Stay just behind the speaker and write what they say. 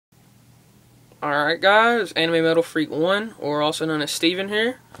Alright guys, Anime Metal Freak 1, or also known as Steven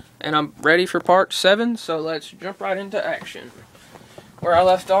here, and I'm ready for part 7, so let's jump right into action. Where I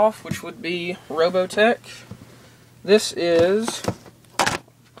left off, which would be Robotech. This is...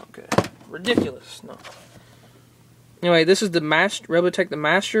 okay, ridiculous, no. Anyway, this is the Robotech the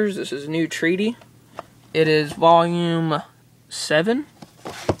Masters. This is New Treaty. It is volume 7.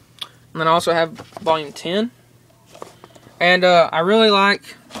 And then I also have volume 10. And I really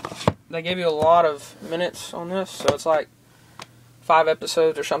like... they gave you a lot of minutes on this, so it's like 5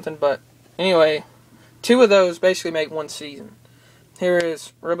 episodes or something, but anyway, 2 of those basically make 1 season. Here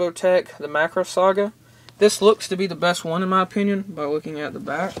is Robotech, the Macro Saga. This looks to be the best one in my opinion, by looking at the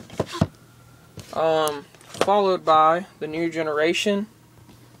back. Followed by the New Generation,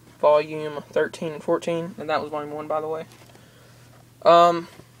 volume 13 and 14, and that was volume 1 by the way.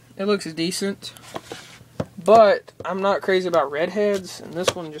 It looks decent. But I'm not crazy about redheads, and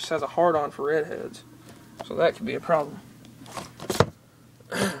this one just has a hard-on for redheads. So that could be a problem.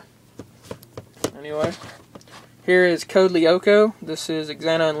 Anyway, here is Code Lyoko. This is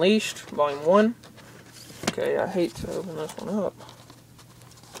Xana Unleashed, Volume 1. Okay, I hate to open this one up.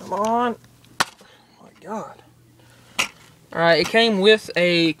 Come on. Oh my god. Alright, it came with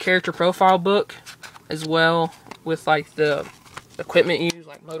a character profile book, as well, with like the equipment used,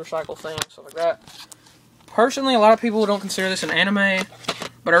 like motorcycle things, stuff like that. Personally, a lot of people don't consider this an anime,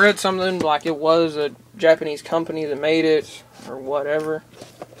 but I read something like it was a Japanese company that made it, or whatever.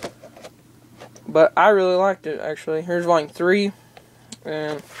 But I really liked it, actually. Here's volume 3,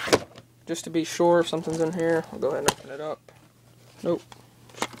 and just to be sure if something's in here, I'll go ahead and open it up. Nope.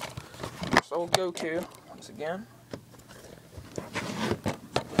 It's old Goku, once again.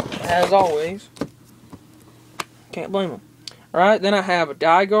 As always. Can't blame them. Alright, then I have a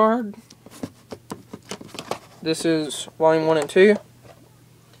Die Guard. This is volume 1 and 2.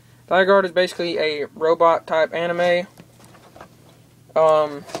 Die Guard is basically a robot type anime.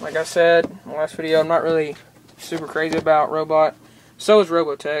 Like I said in the last video, I'm not really super crazy about robot. So is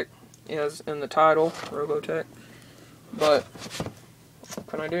Robotech, as in the title, Robotech. But what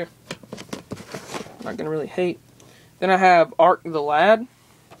can I do? I'm not gonna really hate. Then I have Arc the Lad.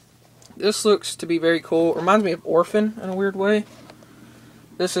 This looks to be very cool. Reminds me of Orphan in a weird way.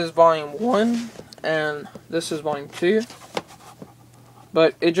 This is volume 1. And this is volume 2.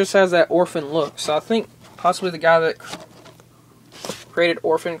 But it just has that Orphan look. So I think possibly the guy that created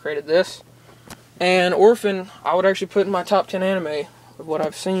Orphan created this. And Orphan, I would actually put in my top 10 anime of what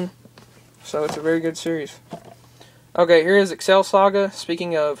I've seen. So it's a very good series. Okay, here is Excel Saga.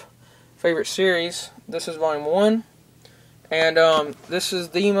 Speaking of favorite series, this is volume 1. And this is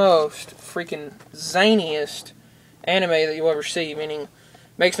the most freaking zaniest anime that you'll ever see. Meaning...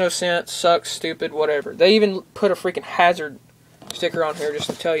 makes no sense, sucks, stupid, whatever. They even put a freaking hazard sticker on here just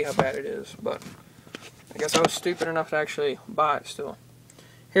to tell you how bad it is. But I guess I was stupid enough to actually buy it still.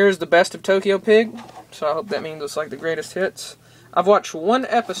 Here's the Best of Tokyo Pig. So I hope that means it's like the greatest hits. I've watched 1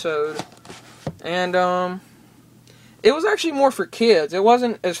 episode. And it was actually more for kids. It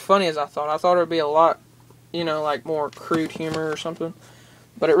wasn't as funny as I thought. I thought it would be a lot, you know, like more crude humor or something.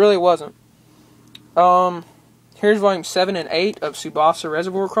 But it really wasn't. Here's volume 7 and 8 of Tsubasa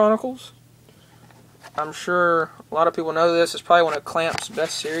Reservoir Chronicles. I'm sure a lot of people know this. It's probably one of Clamp's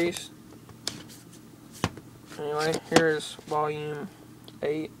best series. Anyway, here's volume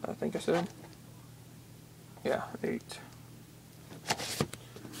 8, I think I said. Yeah, 8.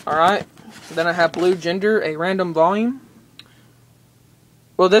 Alright, then I have Blue Gender, a random volume.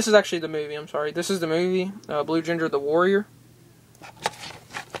 Well, this is actually the movie, I'm sorry. This is the movie, Blue Gender the Warrior.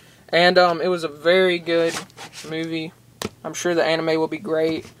 And it was a very good movie. I'm sure the anime will be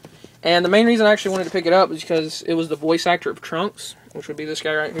great. And the main reason I actually wanted to pick it up is because it was the voice actor of Trunks, which would be this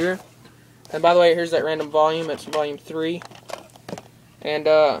guy right here. And by the way, here's that random volume. It's volume 3. And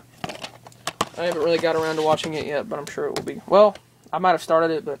I haven't really got around to watching it yet, but I'm sure it will be. Well, I might have started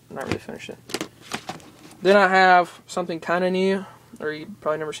it, but not really finished it. Then I have something kind of new, or you've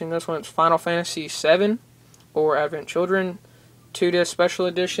probably never seen this one. It's Final Fantasy 7, or Advent Children, 2-disc special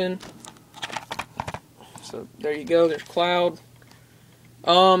edition. So there you go, there's Cloud.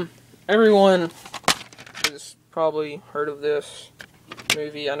 Everyone has probably heard of this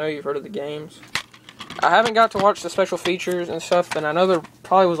movie. I know you've heard of the games. I haven't got to watch the special features and stuff, and I know there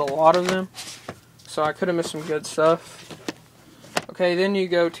probably was a lot of them. So I could have missed some good stuff. Okay, then you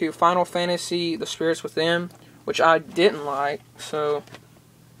go to Final Fantasy, The Spirits Within, which I didn't like, so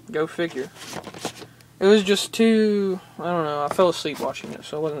go figure. It was just too, I don't know, I fell asleep watching it,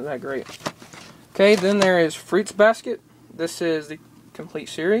 so it wasn't that great. Okay, then there is Fruits Basket. This is the complete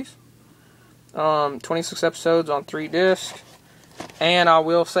series. 26 episodes on 3 discs. And I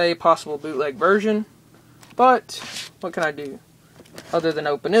will say possible bootleg version. But what can I do other than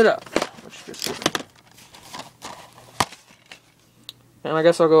open it up? And I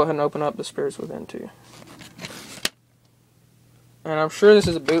guess I'll go ahead and open up the Spirits Within too. And I'm sure this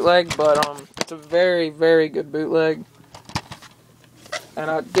is a bootleg, but it's a very, very good bootleg. And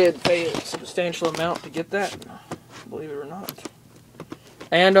I did pay a substantial amount to get that, believe it or not.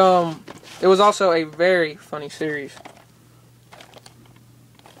 And it was also a very funny series.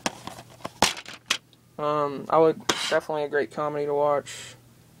 Definitely a great comedy to watch,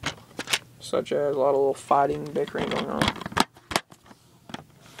 such as a lot of little fighting, bickering going on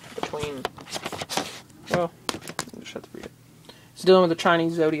between, well, just have to read it. It's dealing with the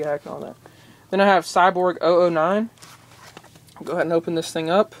Chinese zodiac and all that. Then I have Cyborg 009. I'll go ahead and open this thing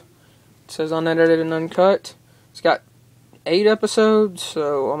up. It says unedited and uncut. It's got 8 episodes,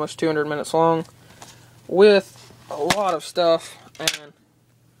 so almost 200 minutes long, with a lot of stuff. And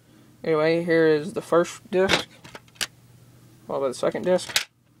anyway, here is the first disc, followed by the second disc.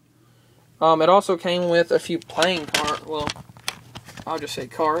 It also came with a few playing cards. Well, I'll just say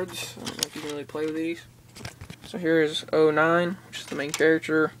cards. I don't know if you can really play with these. So here is 09, which is the main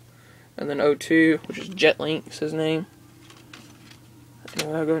character, and then 02, which is Jetlink, is his name.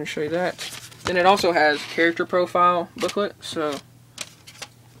 Anyway, I'll go ahead and show you that. Then it also has character profile booklet, so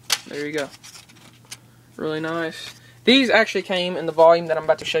there you go. Really nice. These actually came in the volume that I'm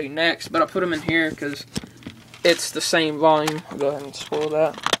about to show you next, but I put them in here because it's the same volume. I'll go ahead and spoil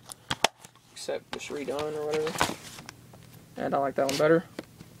that, except just redone or whatever. And I like that one better.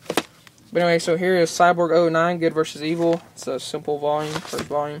 But anyway, so here is Cyborg 09, Good vs. Evil. It's a simple volume, first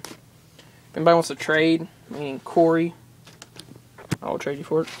volume. If anybody wants to trade, meaning Corey, I will trade you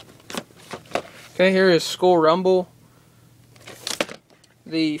for it. Okay, here is Skull Rumble.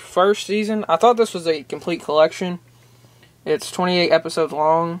 The first season, I thought this was a complete collection. It's 28 episodes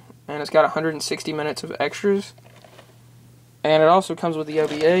long, and it's got 160 minutes of extras. And it also comes with the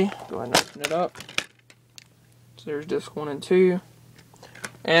OVA. Go ahead and open it up. So there's disc 1 and 2.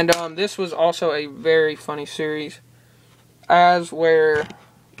 And this was also a very funny series, as where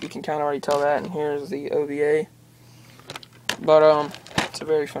you can kind of already tell that. And here's the OVA. But it's a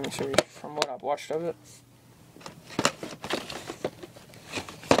very funny series from what I've watched of it.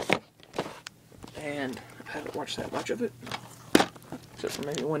 And I haven't watched that much of it, except for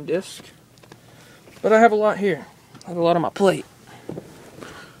maybe one disc. But I have a lot here. I have a lot on my plate.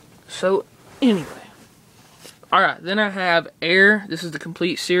 So, anyway. Alright, then I have Air. This is the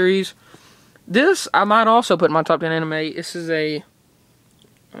complete series. This, I might also put in my top 10 anime. This is a...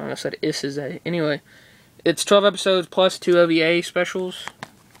 I said this is a... Anyway, it's 12 episodes plus 2 OVA specials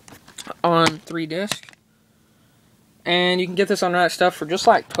on 3 discs. And you can get this on Right Stuff for just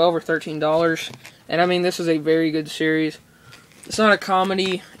like $12 or $13. And I mean, this is a very good series. It's not a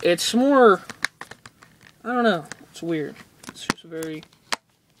comedy. It's more... I don't know. It's weird. It's just a very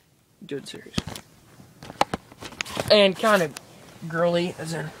good series. And kind of girly,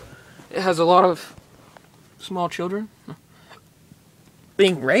 as in it has a lot of small children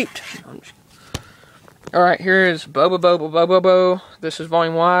being raped. Alright, here is Bobo Bobo Bobo Bo. This is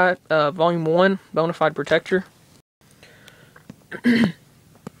volume 1, Bonafide Protector.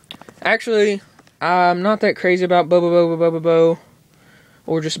 Actually, I'm not that crazy about Bobo Bobo Bobo Bo,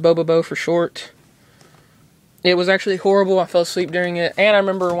 or just Bobo Bo for short. It was actually horrible. I fell asleep during it, and I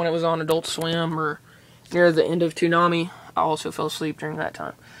remember when it was on Adult Swim or near the end of Toonami, I also fell asleep during that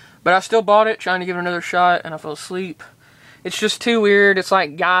time. But I still bought it, trying to give it another shot, and I fell asleep. It's just too weird. It's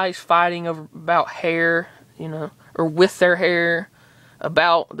like guys fighting about hair, you know, or with their hair,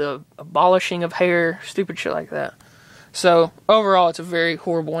 about the abolishing of hair, stupid shit like that. So, overall, it's a very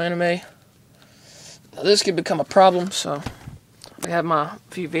horrible anime. Now, this could become a problem, so I have my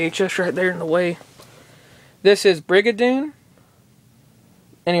few VHS right there in the way. This is Brigadoon.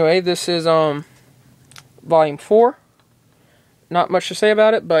 Anyway, this is, Volume 4. Not much to say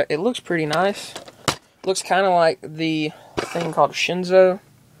about it, but it looks pretty nice. It looks kind of like the thing called Shinzo,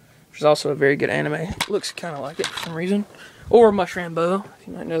 which is also a very good anime. It looks kind of like it for some reason. Or Mushrambo, if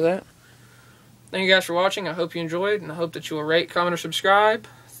you might know that. Thank you guys for watching. I hope you enjoyed, and I hope that you will rate, comment, or subscribe.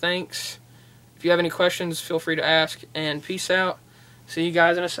 Thanks. If you have any questions, feel free to ask, and peace out. See you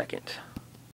guys in a second.